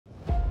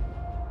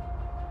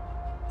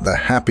The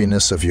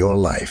happiness of your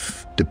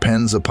life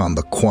depends upon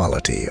the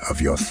quality of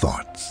your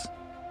thoughts.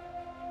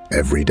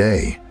 Every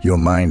day, your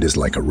mind is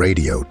like a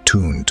radio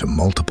tuned to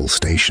multiple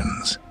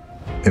stations.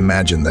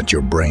 Imagine that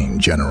your brain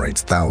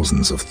generates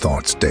thousands of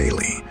thoughts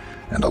daily,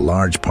 and a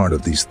large part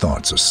of these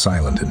thoughts are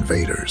silent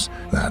invaders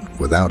that,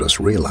 without us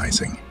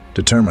realizing,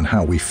 determine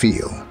how we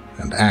feel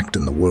and act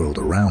in the world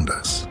around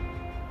us.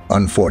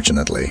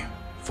 Unfortunately,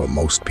 for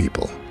most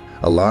people,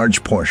 a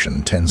large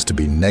portion tends to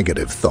be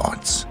negative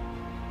thoughts.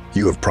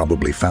 You have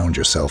probably found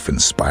yourself in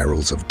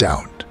spirals of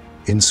doubt,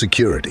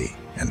 insecurity,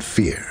 and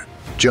fear,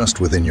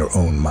 just within your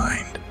own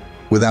mind,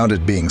 without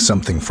it being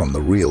something from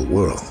the real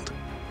world.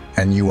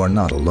 And you are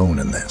not alone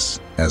in this,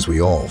 as we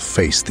all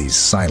face these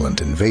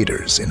silent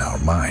invaders in our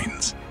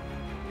minds.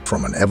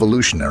 From an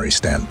evolutionary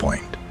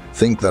standpoint,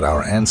 think that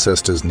our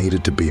ancestors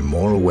needed to be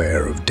more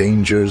aware of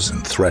dangers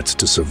and threats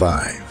to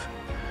survive.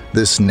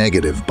 This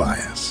negative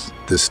bias,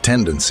 this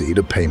tendency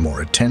to pay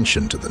more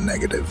attention to the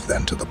negative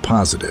than to the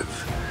positive,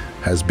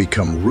 has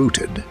become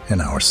rooted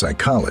in our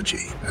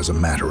psychology as a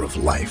matter of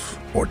life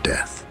or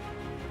death.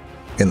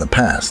 In the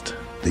past,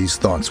 these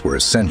thoughts were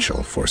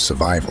essential for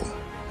survival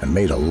and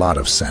made a lot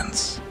of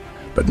sense.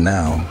 But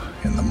now,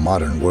 in the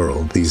modern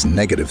world, these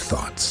negative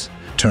thoughts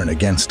turn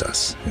against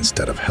us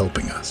instead of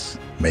helping us,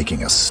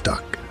 making us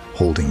stuck,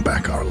 holding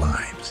back our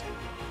lives.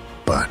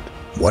 But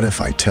what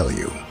if I tell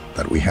you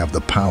that we have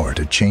the power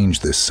to change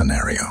this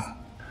scenario?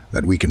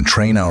 That we can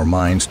train our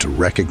minds to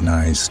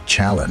recognize,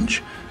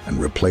 challenge, and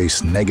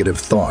replace negative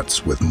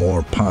thoughts with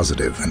more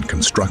positive and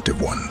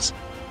constructive ones.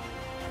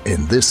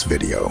 In this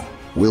video,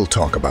 we'll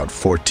talk about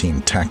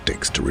 14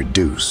 tactics to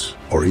reduce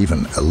or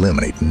even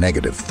eliminate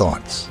negative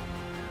thoughts.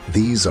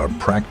 These are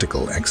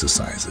practical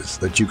exercises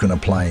that you can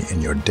apply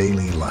in your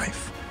daily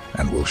life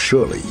and will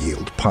surely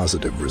yield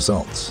positive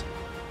results.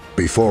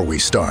 Before we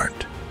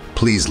start,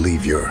 please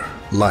leave your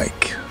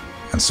like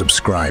and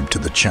subscribe to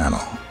the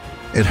channel.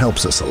 It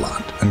helps us a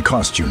lot and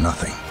costs you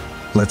nothing.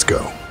 Let's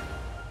go.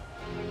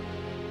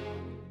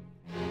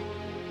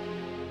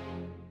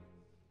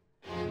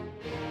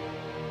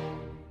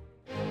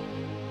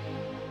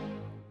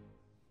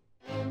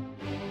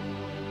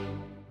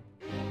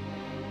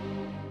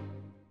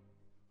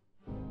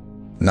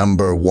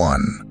 Number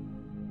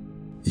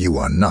 1. You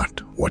are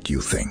not what you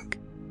think.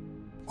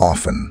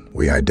 Often,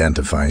 we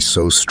identify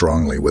so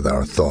strongly with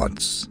our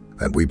thoughts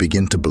that we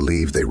begin to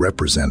believe they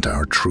represent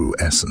our true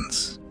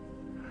essence.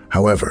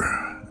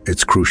 However,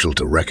 it's crucial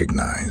to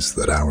recognize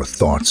that our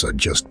thoughts are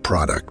just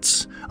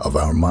products of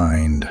our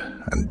mind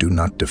and do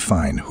not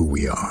define who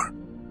we are.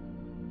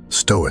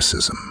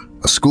 Stoicism,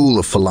 a school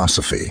of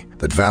philosophy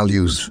that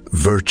values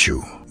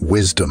virtue,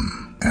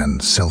 wisdom,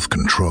 and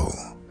self-control,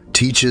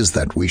 teaches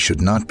that we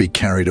should not be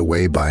carried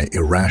away by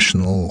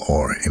irrational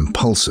or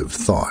impulsive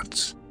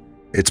thoughts.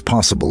 It's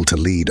possible to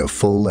lead a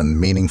full and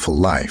meaningful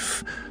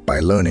life by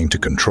learning to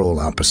control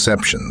our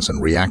perceptions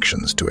and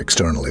reactions to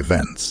external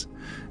events,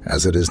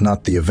 as it is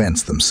not the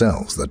events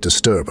themselves that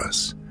disturb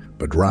us,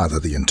 but rather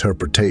the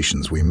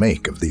interpretations we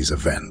make of these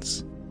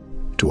events.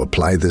 To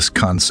apply this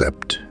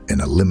concept in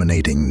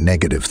eliminating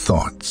negative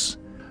thoughts,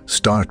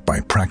 start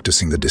by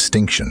practicing the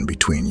distinction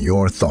between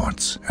your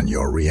thoughts and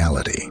your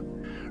reality.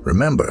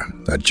 Remember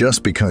that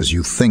just because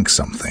you think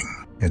something,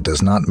 it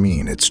does not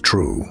mean it's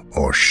true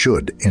or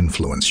should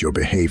influence your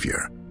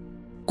behavior.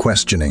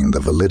 Questioning the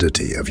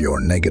validity of your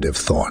negative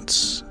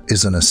thoughts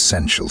is an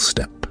essential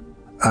step.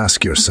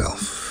 Ask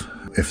yourself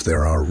if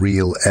there are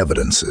real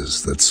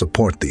evidences that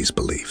support these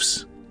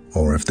beliefs,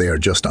 or if they are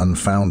just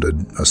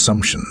unfounded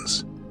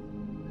assumptions.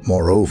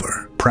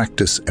 Moreover,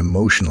 practice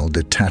emotional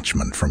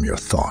detachment from your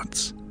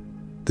thoughts.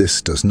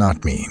 This does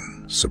not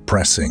mean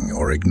suppressing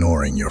or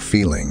ignoring your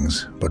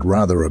feelings, but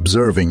rather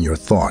observing your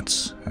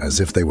thoughts as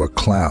if they were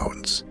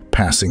clouds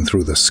passing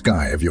through the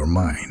sky of your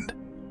mind.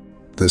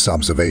 This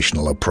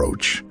observational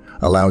approach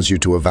allows you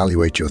to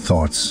evaluate your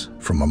thoughts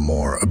from a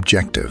more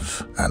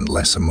objective and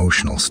less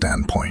emotional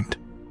standpoint.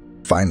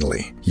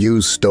 Finally,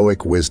 use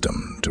Stoic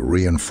wisdom to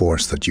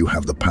reinforce that you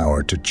have the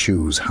power to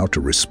choose how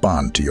to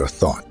respond to your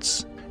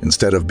thoughts.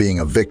 Instead of being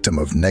a victim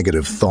of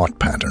negative thought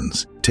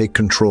patterns, take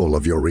control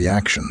of your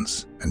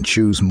reactions and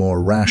choose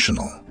more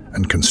rational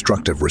and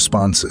constructive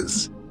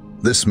responses.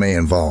 This may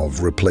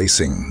involve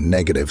replacing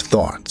negative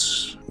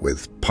thoughts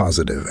with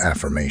positive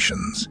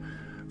affirmations,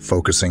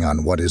 focusing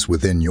on what is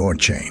within your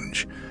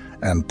change,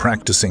 and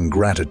practicing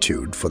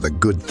gratitude for the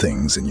good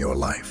things in your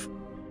life.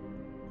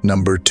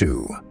 Number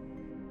 2.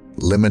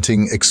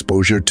 Limiting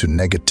exposure to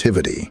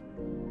negativity.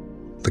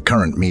 The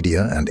current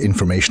media and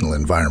informational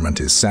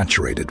environment is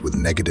saturated with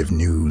negative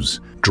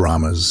news,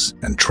 dramas,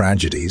 and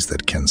tragedies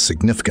that can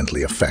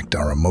significantly affect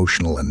our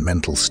emotional and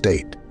mental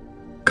state.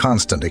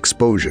 Constant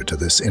exposure to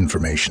this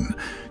information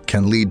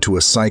can lead to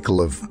a cycle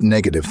of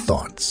negative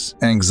thoughts,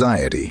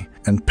 anxiety,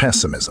 and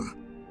pessimism.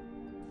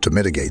 To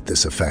mitigate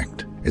this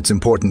effect, it's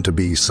important to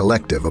be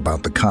selective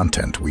about the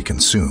content we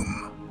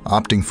consume,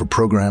 opting for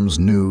programs,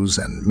 news,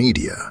 and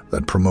media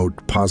that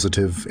promote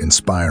positive,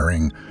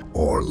 inspiring,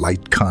 or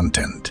light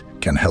content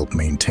can help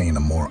maintain a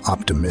more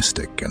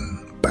optimistic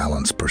and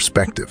balanced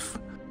perspective.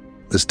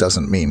 This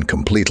doesn't mean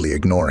completely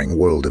ignoring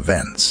world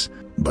events,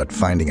 but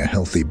finding a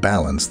healthy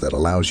balance that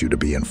allows you to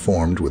be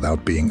informed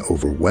without being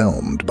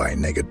overwhelmed by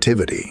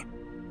negativity.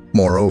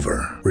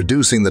 Moreover,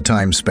 reducing the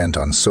time spent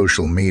on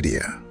social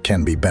media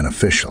can be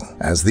beneficial,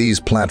 as these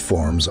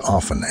platforms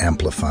often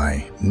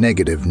amplify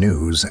negative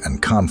news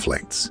and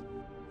conflicts.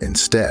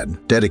 Instead,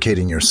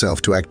 dedicating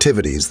yourself to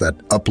activities that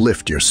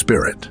uplift your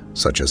spirit,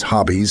 such as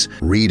hobbies,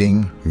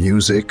 reading,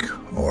 music,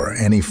 or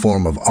any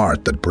form of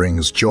art that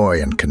brings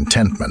joy and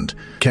contentment,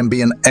 can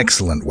be an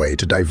excellent way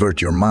to divert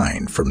your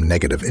mind from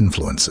negative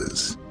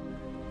influences.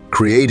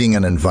 Creating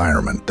an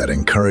environment that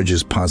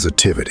encourages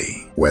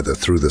positivity, whether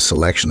through the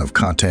selection of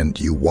content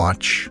you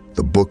watch,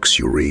 the books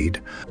you read,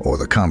 or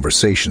the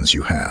conversations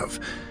you have,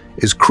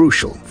 is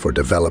crucial for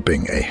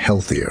developing a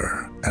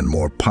healthier and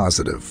more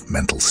positive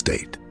mental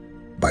state.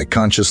 By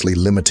consciously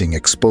limiting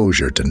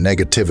exposure to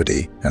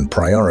negativity and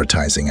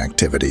prioritizing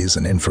activities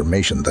and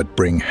information that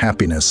bring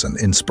happiness and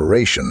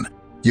inspiration,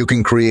 you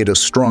can create a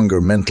stronger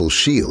mental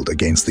shield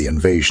against the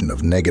invasion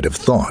of negative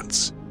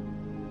thoughts.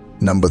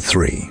 Number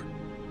 3.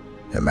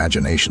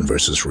 Imagination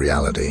versus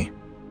reality.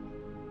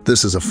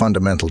 This is a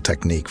fundamental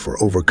technique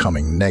for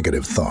overcoming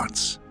negative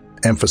thoughts,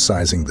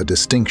 emphasizing the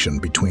distinction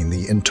between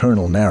the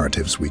internal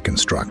narratives we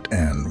construct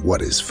and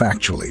what is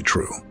factually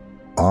true.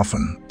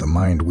 Often, the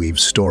mind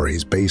weaves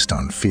stories based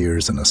on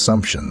fears and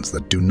assumptions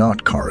that do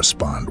not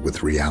correspond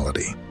with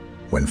reality.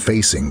 When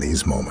facing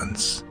these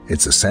moments,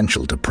 it's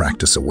essential to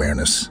practice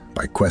awareness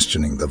by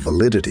questioning the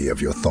validity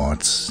of your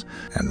thoughts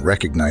and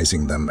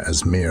recognizing them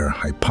as mere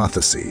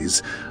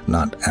hypotheses,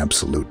 not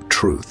absolute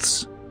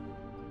truths.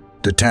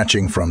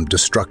 Detaching from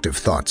destructive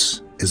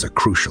thoughts is a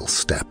crucial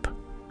step.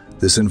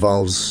 This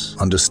involves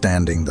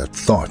understanding that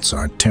thoughts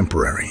are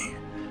temporary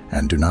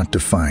and do not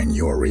define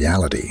your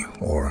reality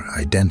or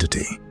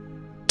identity.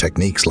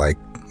 Techniques like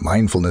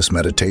mindfulness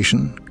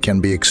meditation can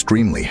be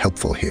extremely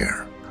helpful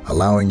here,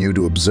 allowing you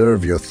to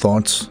observe your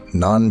thoughts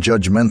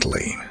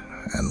non-judgmentally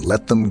and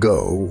let them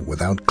go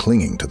without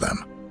clinging to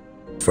them.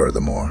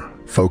 Furthermore,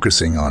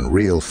 focusing on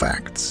real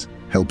facts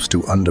helps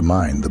to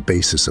undermine the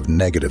basis of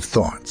negative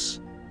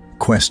thoughts.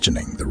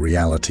 Questioning the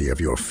reality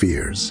of your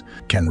fears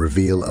can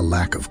reveal a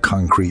lack of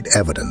concrete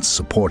evidence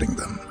supporting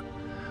them,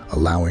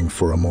 allowing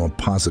for a more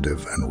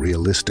positive and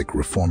realistic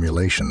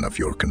reformulation of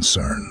your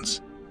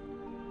concerns.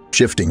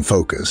 Shifting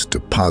focus to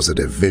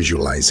positive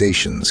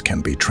visualizations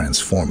can be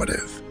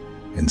transformative.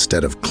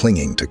 Instead of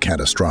clinging to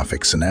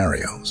catastrophic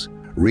scenarios,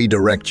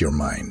 redirect your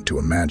mind to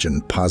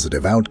imagine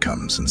positive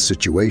outcomes and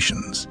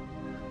situations.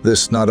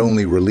 This not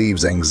only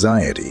relieves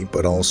anxiety,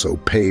 but also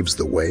paves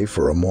the way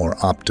for a more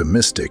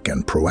optimistic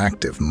and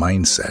proactive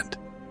mindset.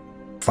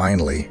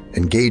 Finally,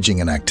 engaging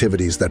in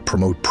activities that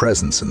promote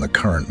presence in the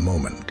current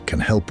moment can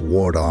help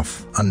ward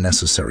off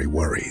unnecessary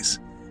worries.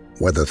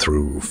 Whether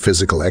through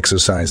physical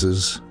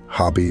exercises,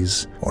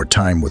 hobbies, or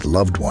time with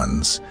loved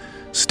ones,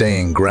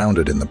 staying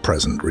grounded in the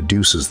present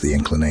reduces the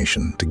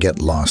inclination to get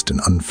lost in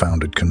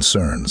unfounded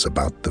concerns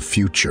about the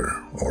future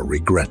or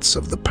regrets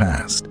of the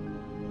past.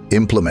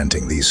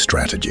 Implementing these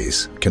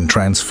strategies can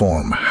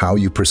transform how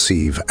you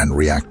perceive and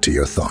react to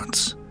your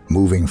thoughts,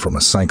 moving from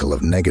a cycle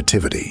of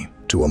negativity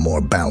to a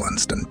more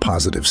balanced and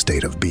positive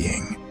state of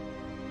being.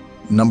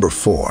 Number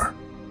 4.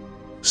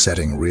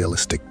 Setting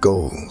realistic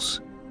goals.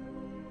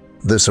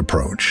 This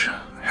approach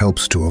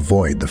helps to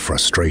avoid the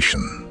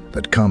frustration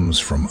that comes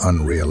from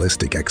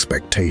unrealistic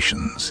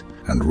expectations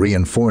and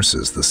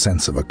reinforces the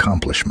sense of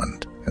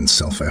accomplishment and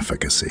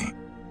self-efficacy.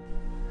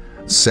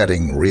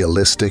 Setting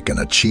realistic and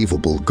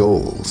achievable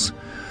goals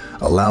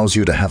allows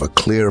you to have a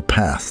clear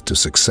path to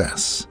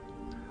success,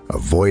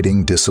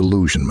 avoiding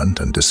disillusionment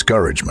and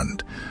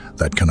discouragement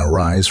that can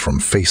arise from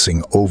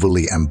facing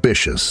overly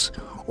ambitious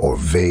or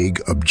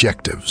vague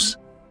objectives.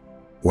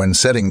 When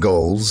setting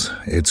goals,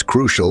 it's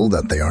crucial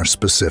that they are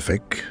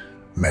specific,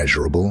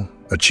 measurable,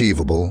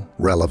 achievable,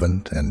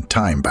 relevant, and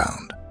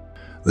time-bound.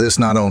 This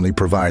not only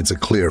provides a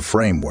clear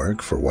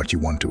framework for what you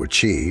want to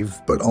achieve,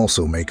 but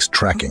also makes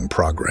tracking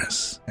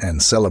progress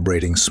and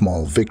celebrating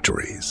small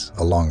victories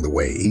along the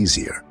way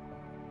easier.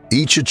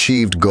 Each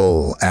achieved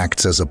goal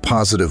acts as a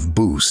positive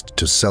boost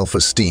to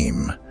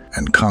self-esteem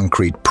and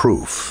concrete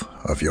proof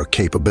of your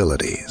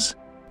capabilities.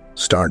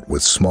 Start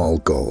with small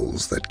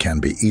goals that can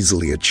be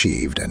easily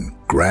achieved and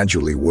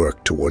gradually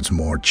work towards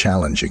more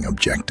challenging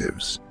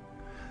objectives.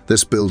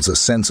 This builds a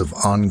sense of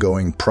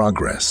ongoing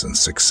progress and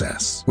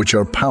success, which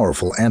are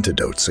powerful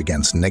antidotes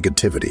against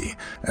negativity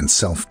and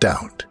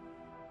self-doubt.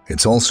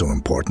 It's also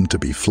important to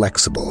be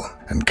flexible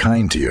and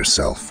kind to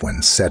yourself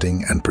when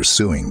setting and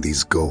pursuing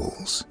these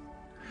goals.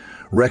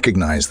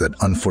 Recognize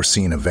that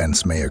unforeseen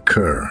events may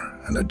occur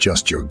and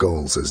adjust your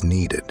goals as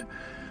needed,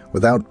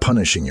 without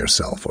punishing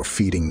yourself or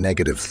feeding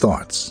negative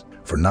thoughts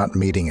for not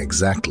meeting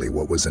exactly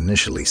what was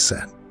initially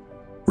set.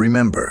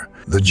 Remember,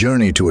 the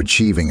journey to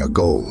achieving a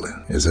goal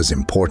is as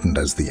important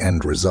as the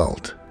end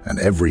result, and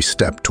every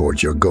step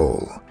towards your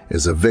goal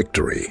is a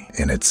victory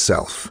in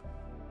itself.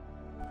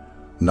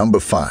 Number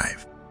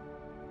 5.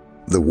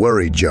 The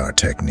worry jar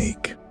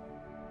technique.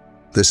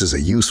 This is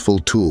a useful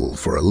tool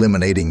for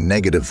eliminating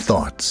negative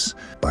thoughts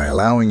by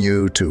allowing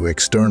you to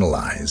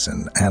externalize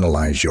and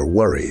analyze your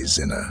worries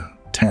in a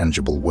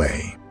tangible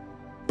way.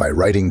 By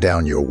writing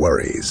down your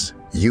worries,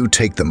 you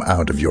take them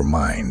out of your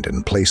mind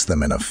and place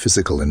them in a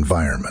physical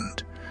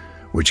environment,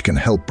 which can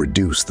help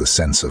reduce the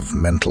sense of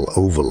mental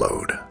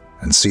overload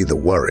and see the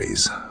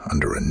worries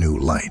under a new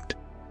light.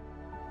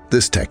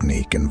 This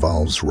technique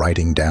involves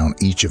writing down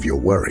each of your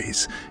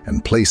worries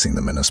and placing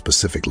them in a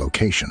specific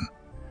location.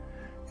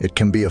 It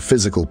can be a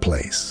physical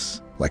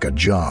place, like a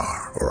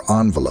jar or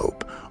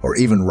envelope, or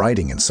even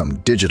writing in some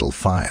digital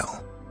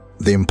file.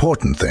 The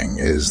important thing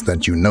is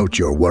that you note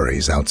your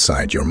worries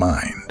outside your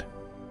mind.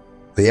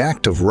 The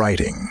act of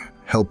writing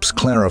helps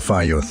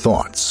clarify your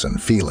thoughts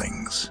and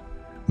feelings,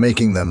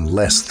 making them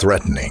less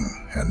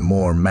threatening and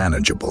more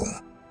manageable.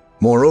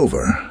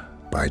 Moreover,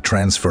 by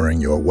transferring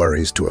your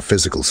worries to a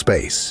physical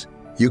space,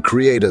 you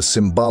create a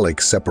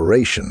symbolic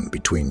separation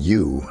between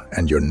you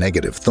and your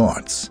negative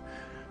thoughts,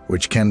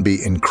 which can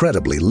be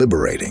incredibly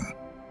liberating.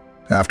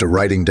 After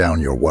writing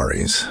down your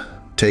worries,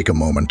 take a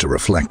moment to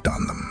reflect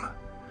on them.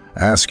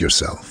 Ask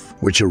yourself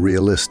which are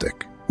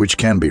realistic, which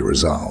can be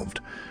resolved,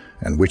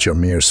 and which are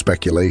mere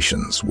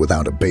speculations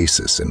without a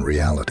basis in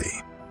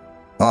reality.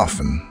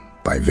 Often,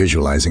 by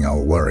visualizing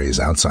our worries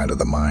outside of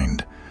the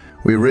mind,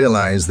 we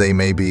realize they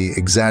may be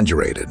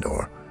exaggerated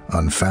or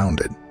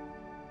unfounded.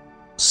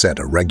 Set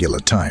a regular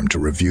time to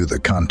review the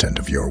content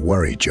of your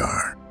worry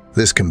jar.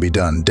 This can be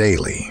done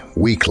daily,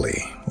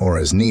 weekly, or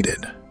as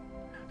needed.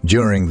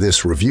 During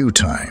this review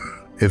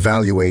time,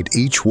 evaluate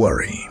each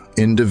worry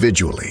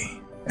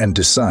individually and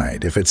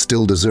decide if it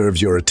still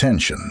deserves your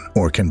attention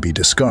or can be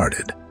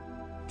discarded.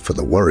 For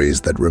the worries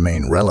that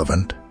remain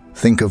relevant,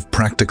 think of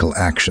practical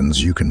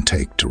actions you can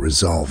take to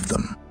resolve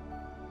them.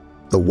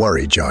 The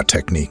worry jar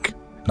technique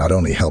not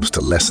only helps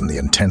to lessen the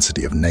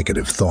intensity of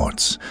negative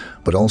thoughts,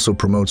 but also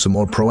promotes a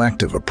more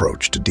proactive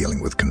approach to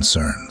dealing with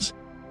concerns.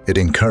 It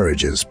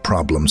encourages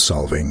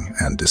problem-solving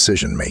and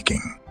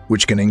decision-making,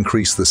 which can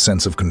increase the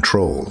sense of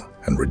control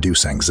and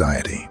reduce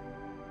anxiety.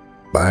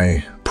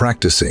 By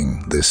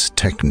practicing this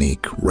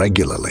technique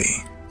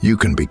regularly, you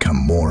can become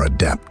more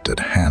adept at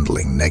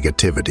handling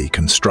negativity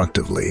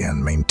constructively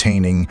and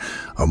maintaining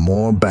a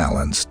more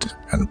balanced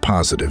and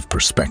positive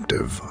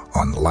perspective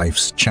on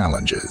life's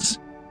challenges.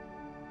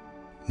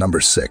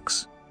 Number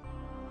 6.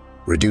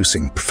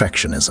 Reducing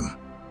perfectionism.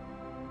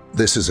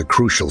 This is a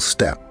crucial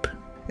step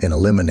in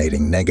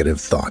eliminating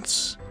negative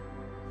thoughts,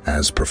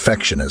 as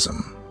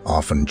perfectionism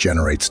often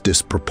generates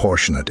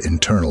disproportionate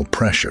internal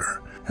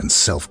pressure and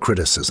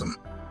self-criticism.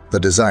 The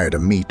desire to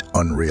meet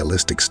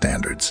unrealistic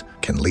standards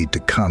can lead to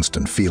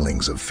constant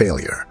feelings of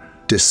failure,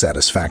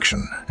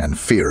 dissatisfaction, and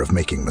fear of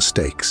making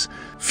mistakes,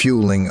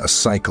 fueling a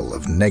cycle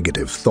of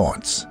negative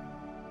thoughts.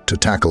 To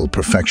tackle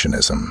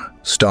perfectionism,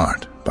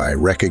 start by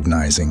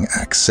recognizing,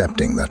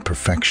 accepting that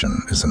perfection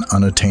is an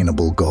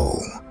unattainable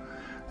goal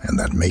and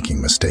that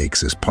making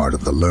mistakes is part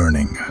of the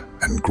learning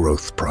and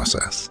growth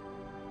process.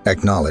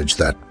 Acknowledge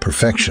that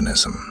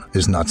perfectionism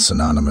is not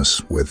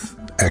synonymous with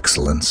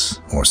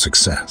excellence or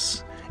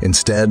success.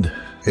 Instead,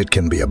 it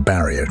can be a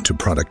barrier to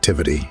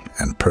productivity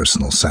and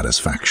personal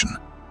satisfaction.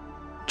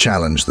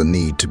 Challenge the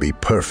need to be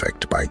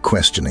perfect by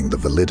questioning the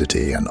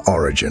validity and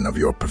origin of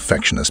your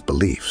perfectionist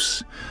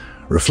beliefs.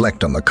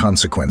 Reflect on the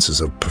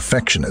consequences of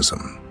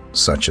perfectionism,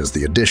 such as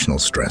the additional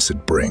stress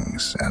it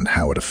brings and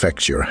how it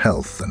affects your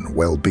health and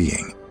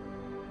well-being.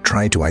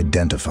 Try to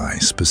identify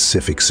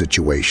specific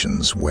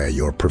situations where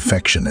your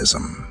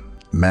perfectionism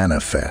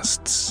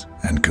manifests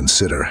and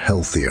consider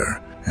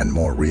healthier and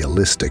more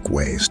realistic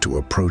ways to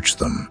approach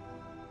them.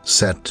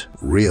 Set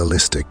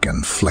realistic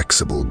and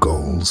flexible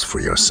goals for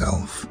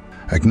yourself,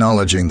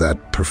 acknowledging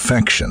that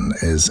perfection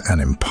is an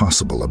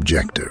impossible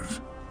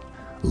objective.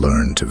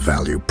 Learn to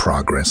value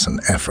progress and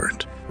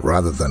effort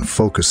rather than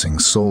focusing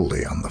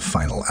solely on the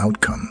final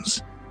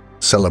outcomes.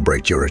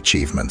 Celebrate your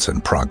achievements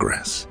and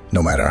progress,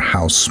 no matter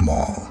how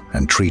small,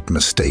 and treat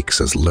mistakes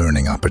as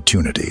learning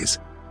opportunities.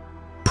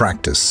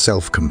 Practice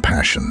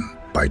self-compassion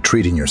by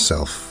treating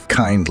yourself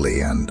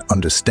kindly and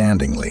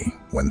understandingly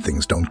when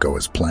things don't go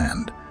as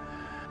planned.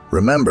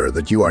 Remember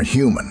that you are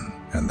human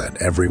and that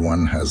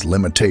everyone has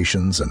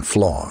limitations and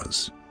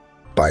flaws.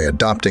 By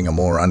adopting a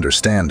more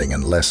understanding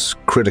and less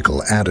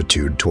critical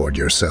attitude toward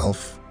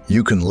yourself,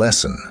 you can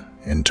lessen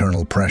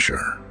internal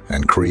pressure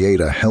and create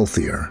a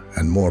healthier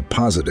and more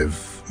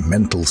positive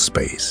mental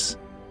space.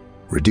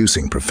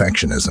 Reducing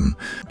perfectionism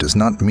does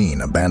not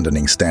mean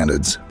abandoning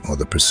standards or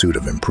the pursuit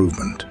of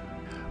improvement,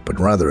 but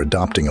rather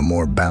adopting a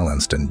more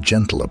balanced and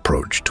gentle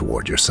approach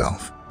toward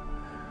yourself.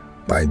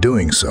 By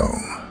doing so,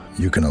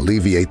 you can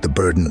alleviate the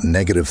burden of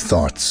negative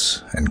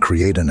thoughts and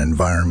create an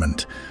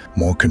environment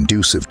more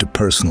conducive to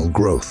personal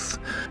growth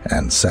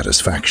and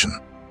satisfaction.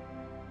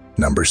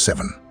 Number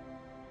 7.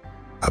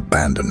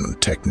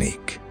 Abandonment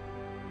technique.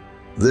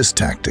 This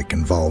tactic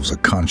involves a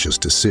conscious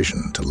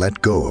decision to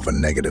let go of a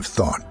negative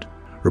thought,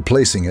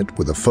 replacing it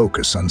with a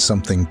focus on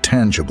something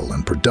tangible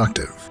and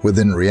productive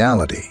within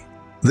reality.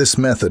 This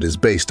method is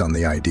based on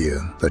the idea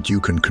that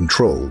you can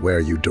control where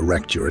you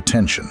direct your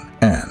attention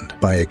and,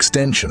 by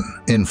extension,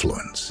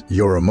 influence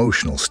your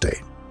emotional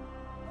state.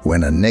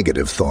 When a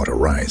negative thought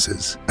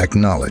arises,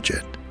 acknowledge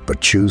it,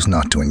 but choose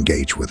not to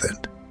engage with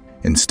it.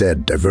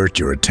 Instead, divert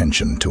your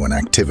attention to an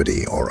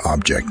activity or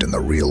object in the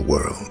real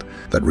world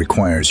that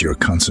requires your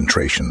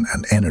concentration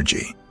and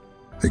energy.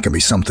 It can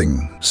be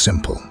something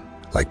simple,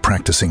 like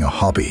practicing a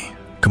hobby,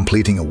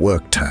 completing a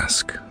work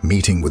task,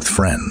 meeting with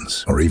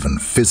friends, or even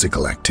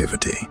physical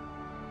activity.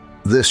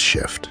 This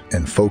shift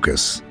in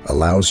focus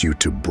allows you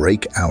to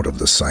break out of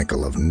the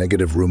cycle of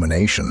negative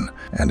rumination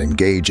and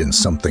engage in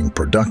something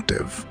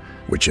productive,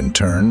 which in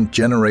turn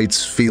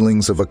generates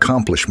feelings of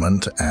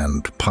accomplishment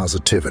and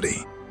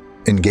positivity.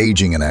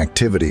 Engaging in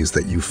activities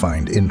that you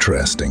find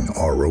interesting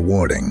or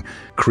rewarding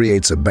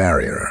creates a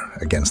barrier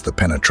against the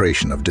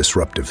penetration of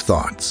disruptive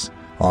thoughts,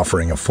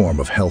 offering a form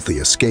of healthy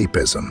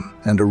escapism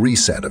and a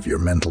reset of your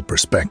mental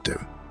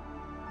perspective.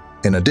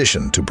 In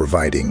addition to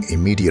providing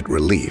immediate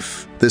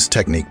relief, this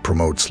technique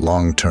promotes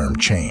long-term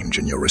change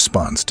in your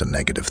response to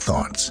negative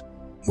thoughts.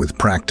 With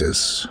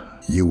practice,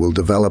 you will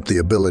develop the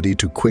ability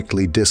to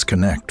quickly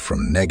disconnect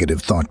from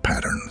negative thought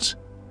patterns,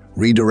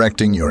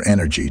 redirecting your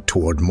energy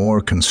toward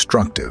more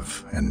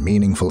constructive and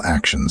meaningful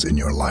actions in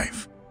your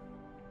life.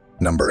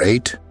 Number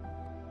 8,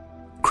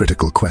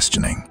 critical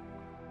questioning.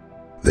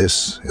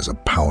 This is a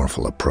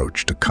powerful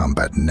approach to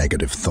combat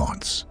negative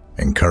thoughts,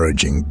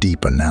 encouraging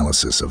deep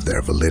analysis of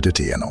their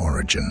validity and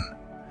origin.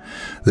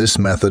 This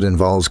method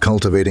involves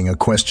cultivating a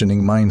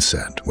questioning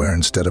mindset where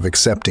instead of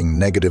accepting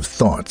negative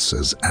thoughts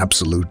as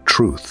absolute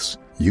truths,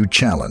 you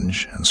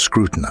challenge and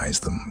scrutinize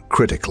them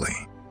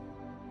critically.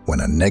 When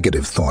a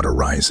negative thought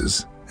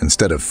arises,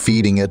 instead of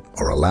feeding it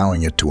or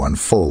allowing it to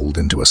unfold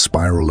into a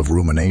spiral of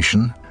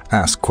rumination,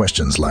 ask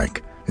questions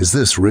like, "Is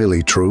this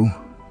really true?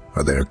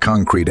 Are there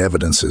concrete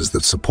evidences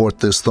that support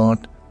this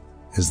thought?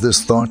 Is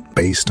this thought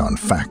based on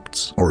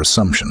facts or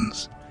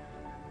assumptions?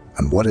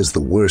 And what is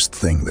the worst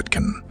thing that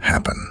can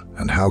happen,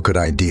 and how could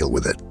I deal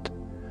with it?"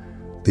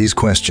 These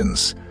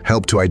questions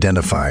help to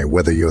identify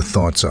whether your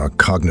thoughts are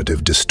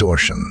cognitive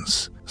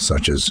distortions,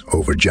 such as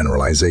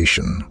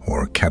overgeneralization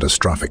or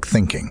catastrophic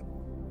thinking.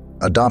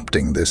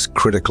 Adopting this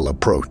critical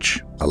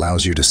approach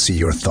allows you to see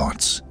your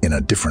thoughts in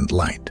a different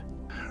light,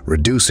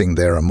 reducing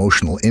their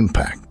emotional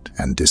impact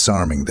and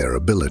disarming their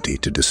ability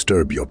to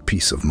disturb your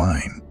peace of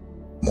mind.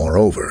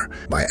 Moreover,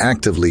 by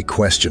actively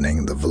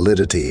questioning the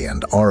validity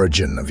and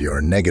origin of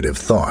your negative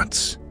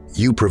thoughts,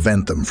 you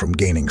prevent them from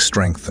gaining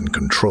strength and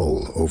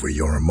control over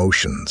your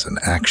emotions and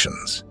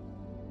actions.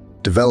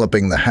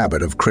 Developing the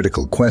habit of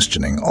critical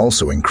questioning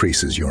also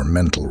increases your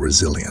mental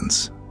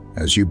resilience,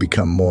 as you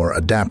become more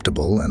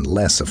adaptable and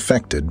less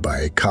affected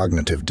by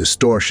cognitive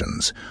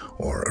distortions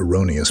or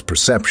erroneous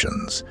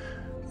perceptions.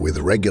 With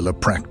regular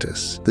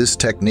practice, this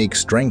technique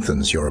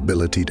strengthens your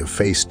ability to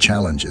face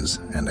challenges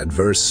and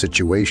adverse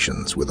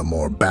situations with a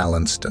more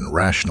balanced and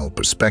rational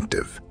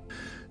perspective,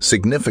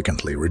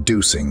 significantly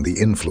reducing the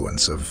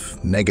influence of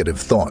negative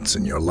thoughts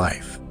in your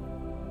life.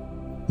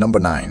 Number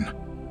 9,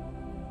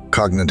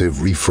 cognitive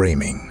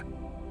reframing.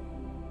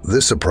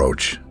 This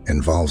approach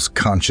involves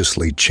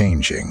consciously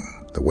changing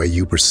the way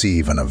you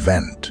perceive an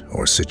event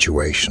or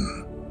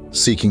situation,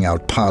 seeking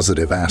out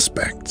positive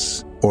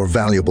aspects or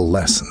valuable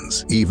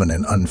lessons, even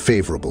in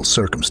unfavorable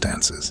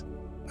circumstances.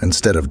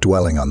 Instead of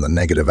dwelling on the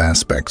negative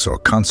aspects or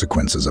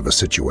consequences of a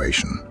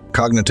situation,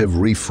 cognitive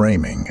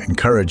reframing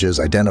encourages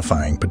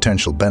identifying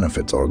potential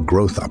benefits or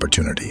growth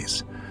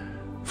opportunities.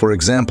 For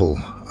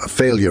example, a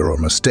failure or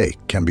mistake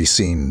can be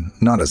seen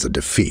not as a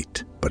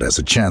defeat, but as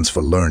a chance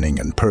for learning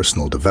and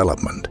personal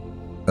development.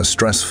 A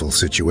stressful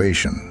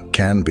situation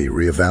can be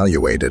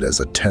reevaluated as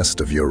a test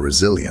of your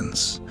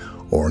resilience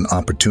or an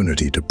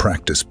opportunity to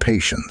practice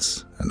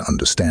patience and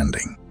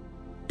understanding.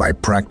 By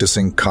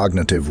practicing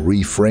cognitive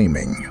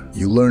reframing,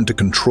 you learn to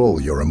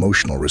control your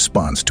emotional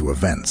response to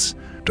events,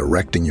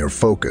 directing your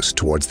focus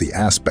towards the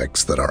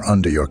aspects that are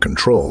under your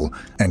control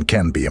and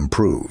can be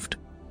improved.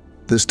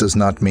 This does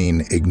not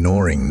mean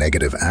ignoring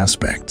negative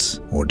aspects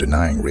or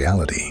denying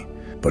reality,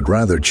 but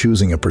rather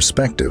choosing a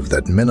perspective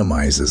that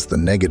minimizes the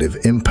negative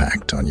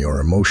impact on your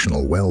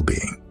emotional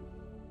well-being.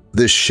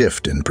 This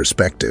shift in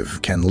perspective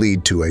can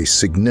lead to a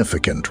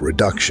significant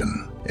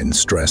reduction in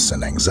stress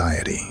and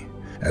anxiety,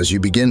 as you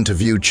begin to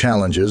view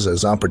challenges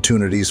as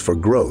opportunities for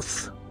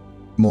growth.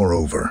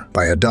 Moreover,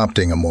 by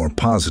adopting a more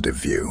positive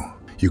view,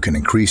 you can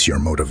increase your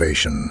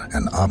motivation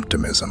and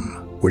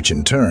optimism, which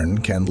in turn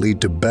can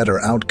lead to better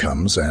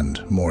outcomes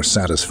and more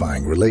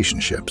satisfying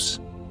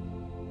relationships.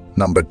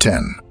 Number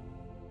 10,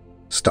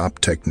 stop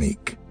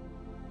technique.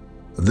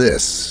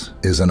 This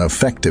is an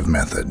effective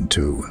method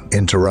to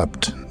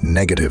interrupt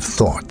negative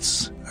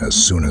thoughts as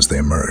soon as they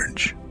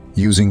emerge,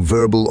 using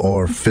verbal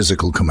or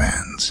physical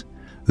commands.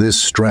 This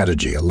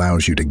strategy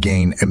allows you to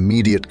gain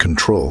immediate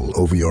control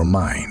over your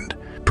mind,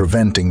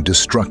 preventing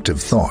destructive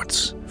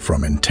thoughts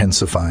from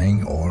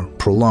intensifying or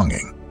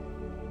prolonging.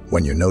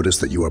 When you notice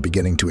that you are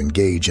beginning to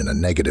engage in a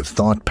negative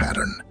thought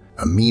pattern,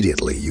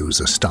 immediately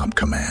use a stop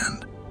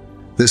command.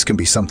 This can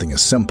be something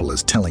as simple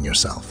as telling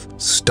yourself,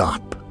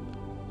 "Stop,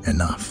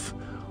 enough,"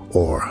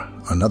 or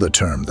another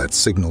term that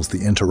signals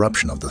the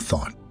interruption of the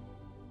thought.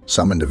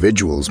 Some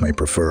individuals may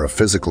prefer a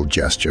physical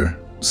gesture,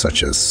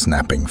 such as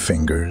snapping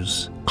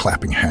fingers,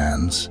 clapping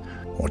hands,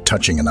 or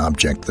touching an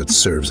object that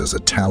serves as a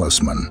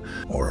talisman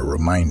or a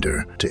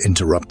reminder to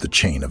interrupt the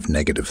chain of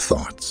negative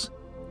thoughts.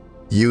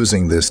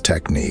 Using this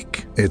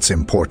technique, it's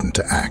important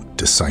to act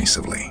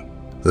decisively.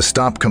 The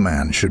stop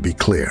command should be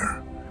clear,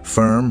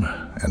 firm,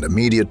 and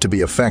immediate to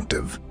be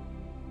effective.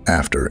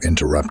 After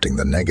interrupting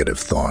the negative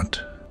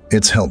thought,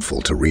 it's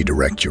helpful to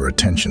redirect your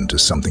attention to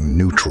something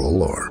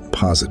neutral or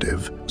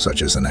positive,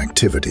 such as an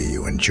activity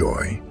you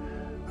enjoy,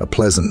 a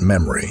pleasant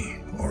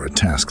memory, or a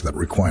task that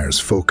requires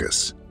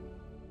focus.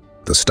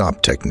 The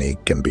stop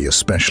technique can be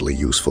especially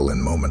useful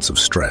in moments of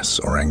stress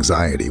or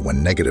anxiety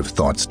when negative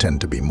thoughts tend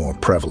to be more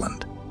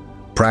prevalent.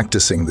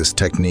 Practicing this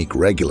technique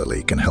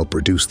regularly can help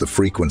reduce the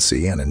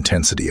frequency and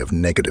intensity of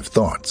negative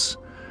thoughts,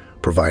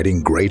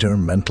 providing greater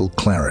mental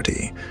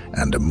clarity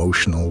and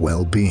emotional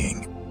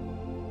well-being.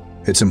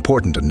 It's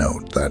important to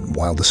note that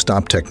while the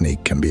stop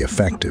technique can be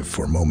effective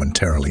for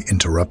momentarily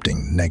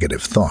interrupting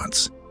negative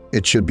thoughts,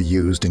 it should be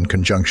used in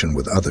conjunction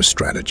with other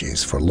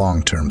strategies for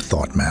long-term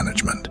thought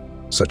management,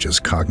 such as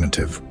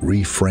cognitive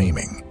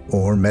reframing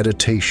or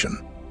meditation.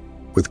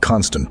 With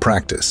constant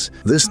practice,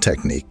 this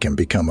technique can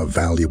become a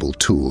valuable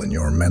tool in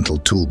your mental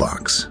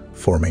toolbox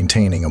for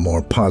maintaining a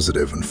more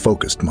positive and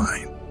focused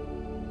mind.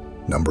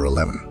 Number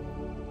 11.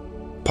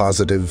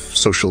 Positive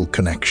social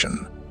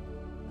connection.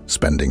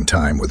 Spending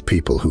time with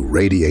people who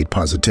radiate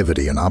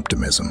positivity and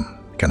optimism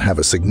can have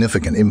a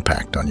significant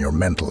impact on your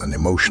mental and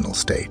emotional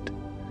state.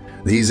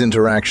 These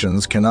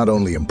interactions can not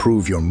only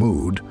improve your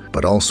mood,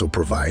 but also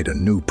provide a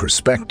new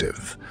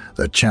perspective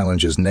that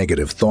challenges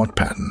negative thought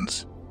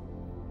patterns.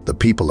 The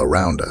people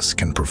around us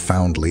can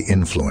profoundly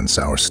influence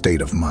our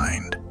state of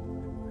mind.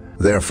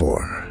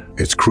 Therefore,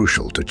 it's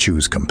crucial to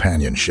choose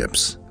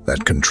companionships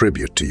that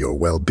contribute to your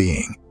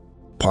well-being.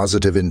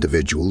 Positive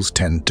individuals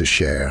tend to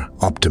share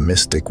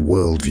optimistic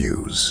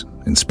worldviews,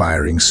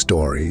 inspiring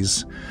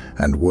stories,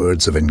 and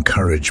words of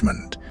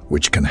encouragement,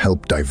 which can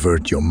help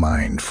divert your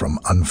mind from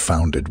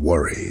unfounded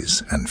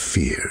worries and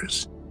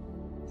fears.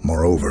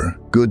 Moreover,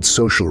 good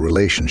social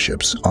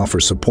relationships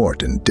offer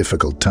support in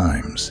difficult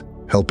times,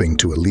 helping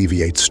to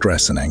alleviate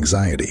stress and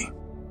anxiety.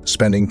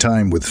 Spending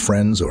time with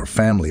friends or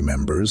family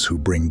members who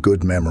bring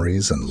good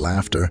memories and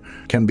laughter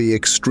can be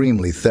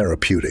extremely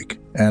therapeutic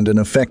and an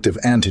effective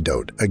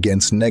antidote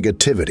against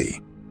negativity.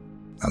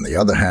 On the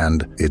other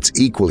hand, it's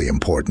equally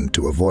important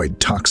to avoid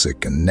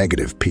toxic and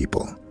negative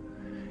people.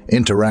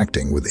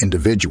 Interacting with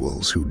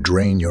individuals who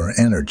drain your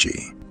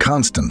energy,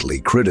 constantly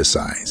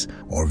criticize,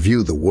 or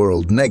view the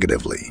world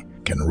negatively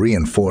can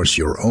reinforce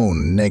your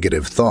own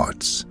negative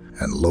thoughts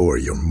and lower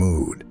your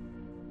mood.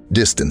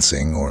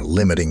 Distancing or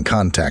limiting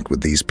contact with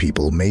these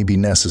people may be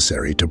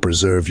necessary to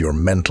preserve your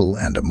mental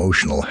and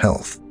emotional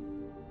health.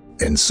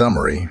 In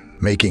summary,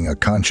 making a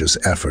conscious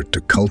effort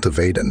to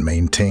cultivate and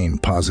maintain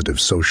positive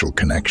social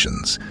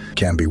connections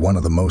can be one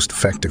of the most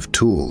effective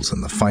tools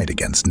in the fight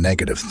against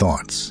negative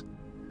thoughts.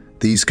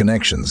 These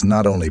connections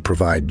not only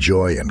provide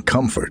joy and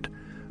comfort,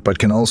 but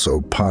can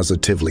also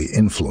positively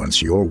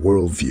influence your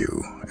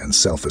worldview and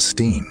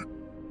self-esteem.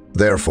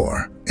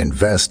 Therefore,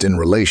 invest in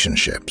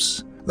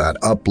relationships that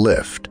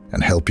uplift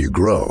and help you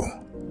grow,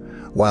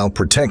 while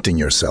protecting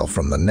yourself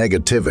from the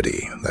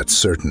negativity that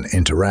certain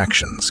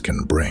interactions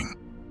can bring.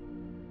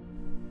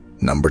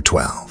 Number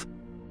 12.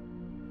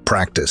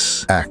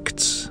 Practice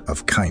acts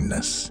of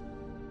kindness.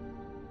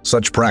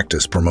 Such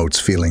practice promotes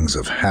feelings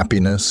of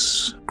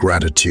happiness,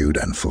 gratitude,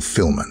 and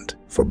fulfillment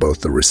for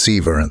both the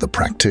receiver and the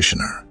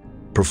practitioner.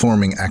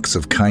 Performing acts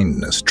of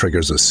kindness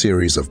triggers a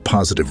series of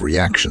positive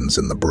reactions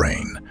in the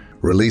brain,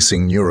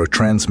 releasing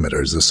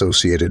neurotransmitters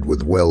associated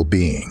with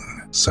well-being,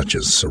 such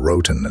as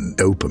serotonin and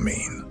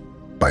dopamine.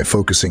 By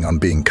focusing on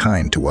being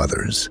kind to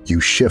others, you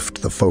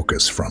shift the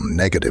focus from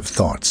negative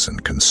thoughts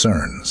and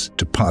concerns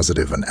to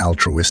positive and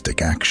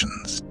altruistic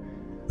actions.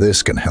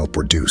 This can help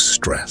reduce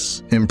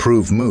stress,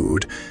 improve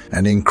mood,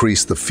 and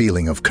increase the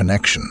feeling of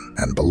connection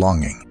and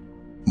belonging.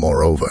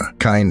 Moreover,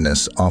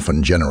 kindness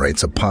often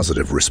generates a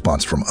positive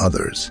response from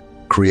others,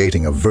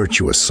 creating a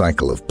virtuous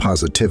cycle of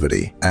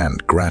positivity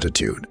and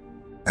gratitude.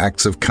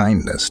 Acts of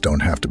kindness don't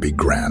have to be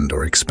grand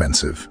or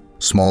expensive.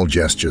 Small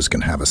gestures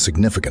can have a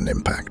significant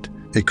impact.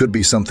 It could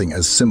be something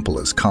as simple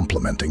as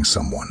complimenting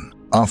someone,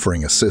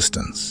 offering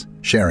assistance,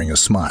 sharing a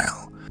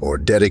smile, or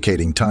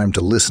dedicating time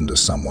to listen to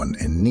someone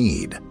in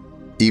need.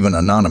 Even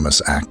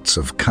anonymous acts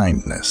of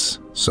kindness,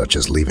 such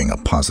as leaving a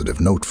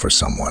positive note for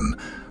someone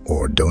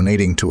or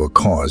donating to a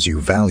cause you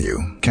value,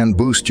 can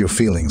boost your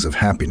feelings of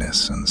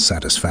happiness and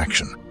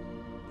satisfaction.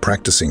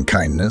 Practicing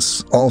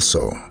kindness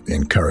also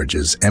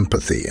encourages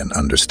empathy and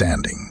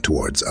understanding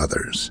towards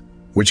others,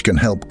 which can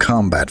help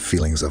combat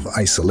feelings of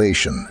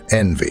isolation,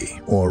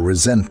 envy, or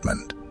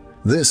resentment.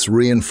 This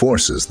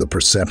reinforces the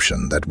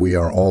perception that we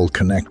are all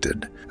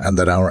connected and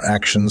that our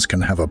actions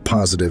can have a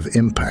positive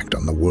impact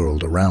on the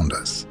world around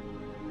us.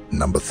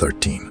 Number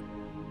 13.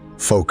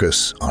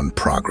 Focus on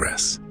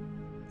progress.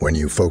 When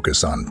you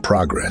focus on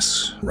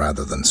progress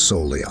rather than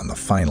solely on the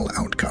final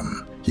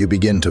outcome, you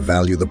begin to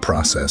value the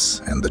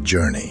process and the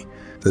journey.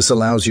 This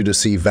allows you to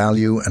see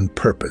value and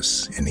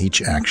purpose in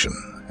each action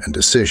and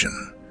decision,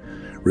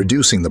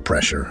 reducing the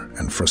pressure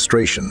and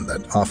frustration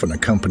that often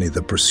accompany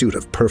the pursuit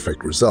of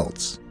perfect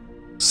results.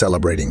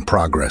 Celebrating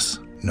progress,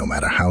 no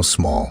matter how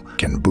small,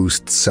 can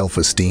boost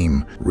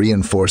self-esteem,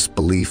 reinforce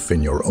belief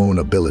in your own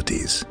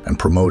abilities, and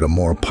promote a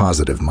more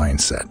positive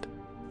mindset.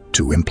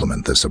 To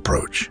implement this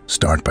approach,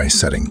 start by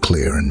setting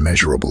clear and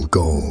measurable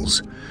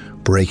goals,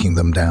 breaking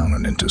them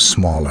down into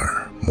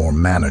smaller, more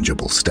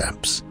manageable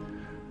steps.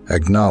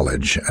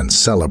 Acknowledge and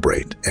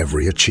celebrate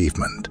every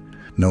achievement,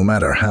 no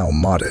matter how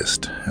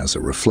modest, as a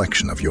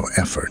reflection of your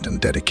effort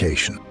and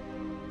dedication.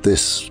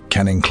 This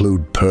can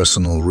include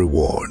personal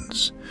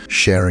rewards,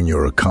 sharing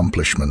your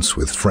accomplishments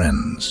with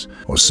friends,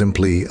 or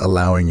simply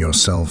allowing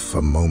yourself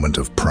a moment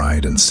of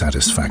pride and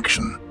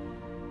satisfaction.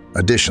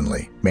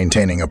 Additionally,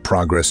 maintaining a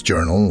progress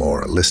journal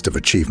or a list of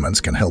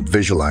achievements can help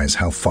visualize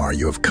how far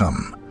you have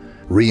come,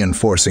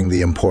 reinforcing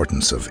the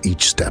importance of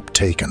each step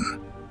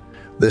taken.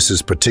 This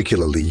is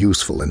particularly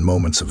useful in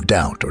moments of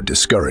doubt or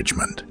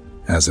discouragement,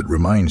 as it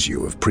reminds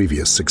you of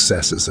previous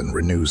successes and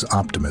renews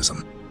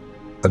optimism.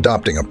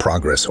 Adopting a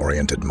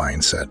progress-oriented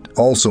mindset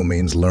also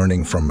means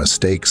learning from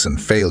mistakes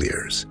and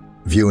failures,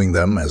 viewing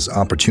them as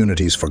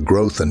opportunities for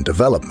growth and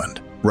development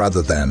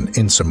rather than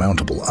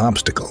insurmountable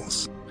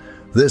obstacles.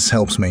 This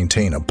helps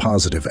maintain a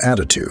positive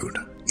attitude,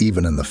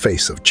 even in the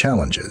face of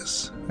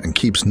challenges, and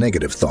keeps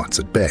negative thoughts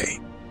at bay.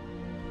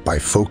 By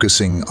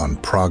focusing on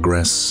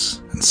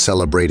progress and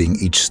celebrating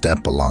each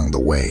step along the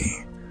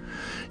way,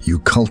 you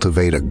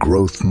cultivate a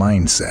growth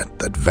mindset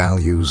that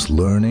values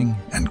learning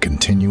and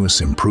continuous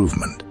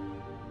improvement.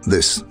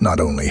 This not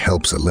only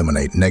helps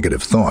eliminate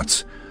negative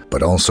thoughts,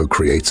 but also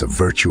creates a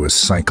virtuous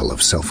cycle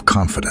of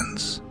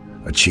self-confidence,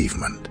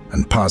 achievement,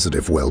 and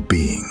positive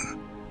well-being,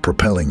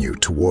 propelling you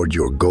toward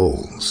your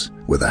goals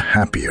with a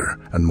happier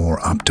and more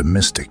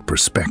optimistic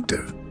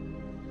perspective.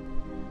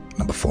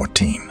 Number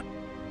 14.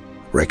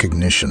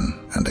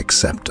 Recognition and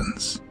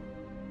acceptance.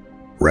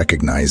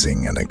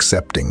 Recognizing and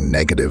accepting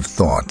negative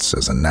thoughts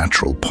as a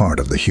natural part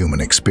of the human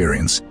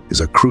experience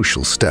is a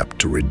crucial step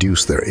to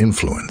reduce their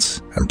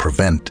influence and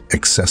prevent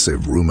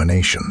excessive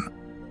rumination.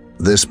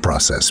 This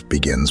process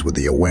begins with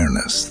the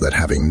awareness that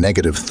having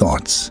negative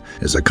thoughts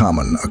is a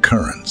common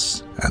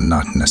occurrence and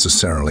not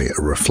necessarily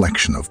a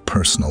reflection of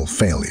personal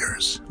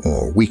failures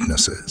or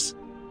weaknesses.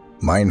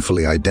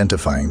 Mindfully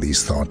identifying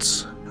these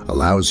thoughts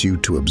allows you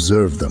to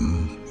observe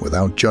them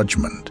without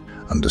judgment,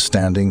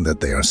 understanding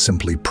that they are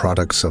simply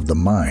products of the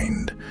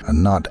mind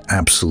and not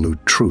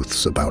absolute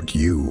truths about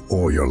you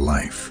or your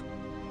life.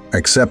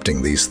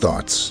 Accepting these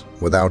thoughts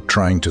without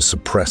trying to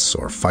suppress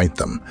or fight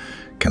them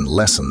can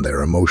lessen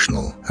their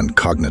emotional and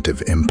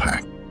cognitive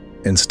impact.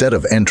 Instead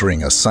of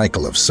entering a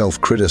cycle of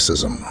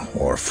self-criticism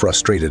or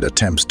frustrated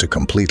attempts to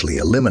completely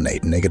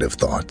eliminate negative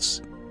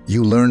thoughts,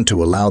 you learn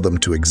to allow them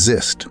to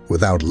exist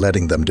without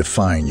letting them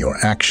define your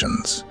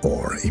actions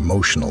or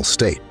emotional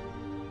state.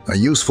 A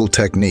useful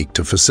technique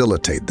to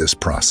facilitate this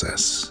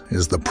process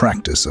is the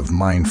practice of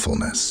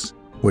mindfulness,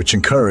 which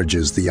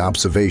encourages the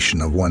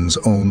observation of one's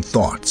own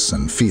thoughts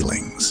and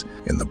feelings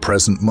in the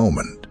present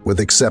moment with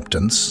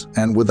acceptance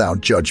and without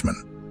judgment.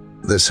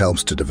 This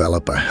helps to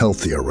develop a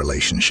healthier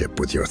relationship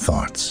with your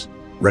thoughts,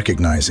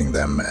 recognizing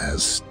them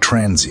as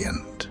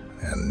transient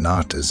and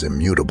not as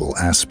immutable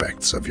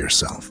aspects of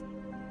yourself.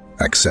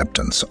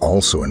 Acceptance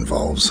also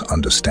involves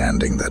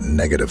understanding that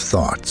negative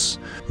thoughts,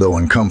 though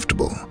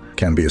uncomfortable,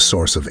 can be a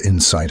source of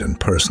insight and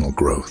personal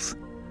growth.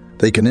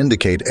 They can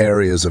indicate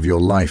areas of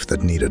your life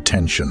that need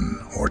attention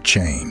or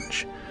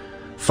change,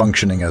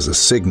 functioning as a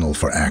signal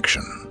for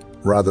action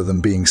rather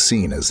than being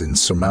seen as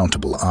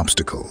insurmountable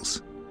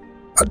obstacles.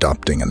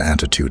 Adopting an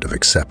attitude of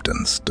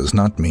acceptance does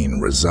not mean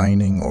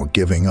resigning or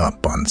giving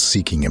up on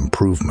seeking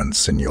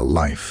improvements in your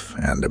life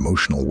and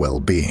emotional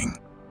well-being.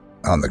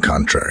 On the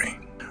contrary,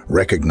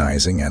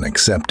 recognizing and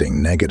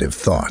accepting negative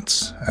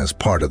thoughts as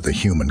part of the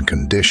human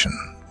condition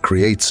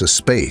creates a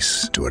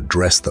space to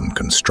address them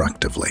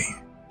constructively,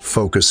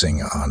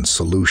 focusing on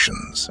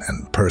solutions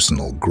and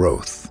personal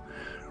growth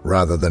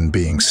rather than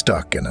being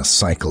stuck in a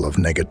cycle of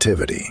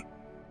negativity.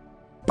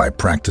 By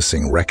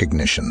practicing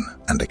recognition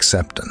and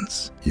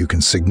acceptance, you can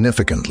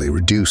significantly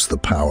reduce the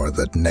power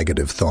that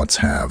negative thoughts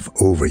have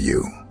over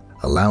you,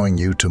 allowing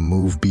you to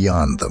move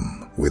beyond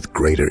them with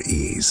greater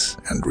ease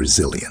and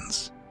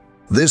resilience.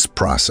 This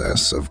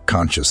process of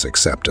conscious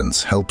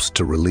acceptance helps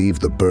to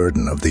relieve the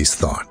burden of these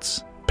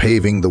thoughts,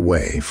 paving the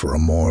way for a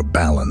more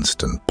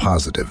balanced and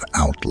positive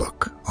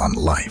outlook on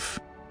life.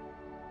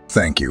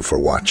 Thank you for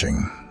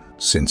watching.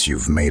 Since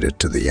you've made it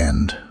to the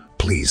end,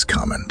 please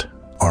comment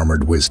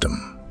Armored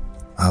Wisdom.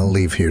 I'll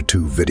leave here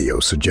 2 video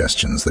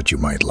suggestions that you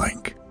might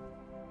like.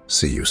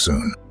 See you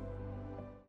soon.